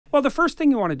Well, the first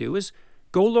thing you want to do is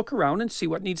go look around and see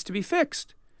what needs to be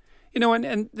fixed. You know,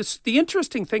 and the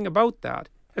interesting thing about that,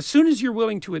 as soon as you're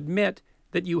willing to admit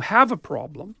that you have a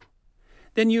problem,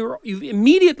 then you've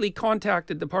immediately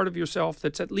contacted the part of yourself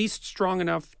that's at least strong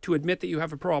enough to admit that you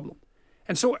have a problem.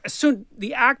 And so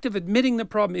the act of admitting the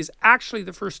problem is actually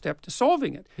the first step to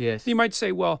solving it. Yes. You might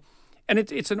say, well, and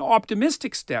it's an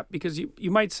optimistic step, because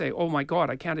you might say, oh my God,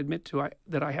 I can't admit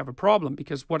that I have a problem,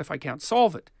 because what if I can't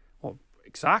solve it? Well,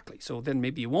 exactly. So then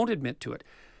maybe you won't admit to it.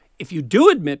 If you do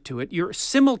admit to it, you're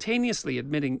simultaneously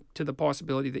admitting to the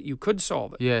possibility that you could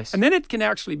solve it. Yes. And then it can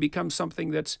actually become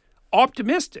something that's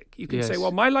optimistic. You can say,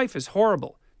 well, my life is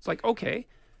horrible. It's like, okay,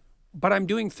 but I'm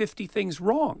doing 50 things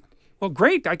wrong. Well,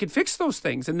 great, I could fix those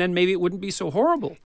things, and then maybe it wouldn't be so horrible.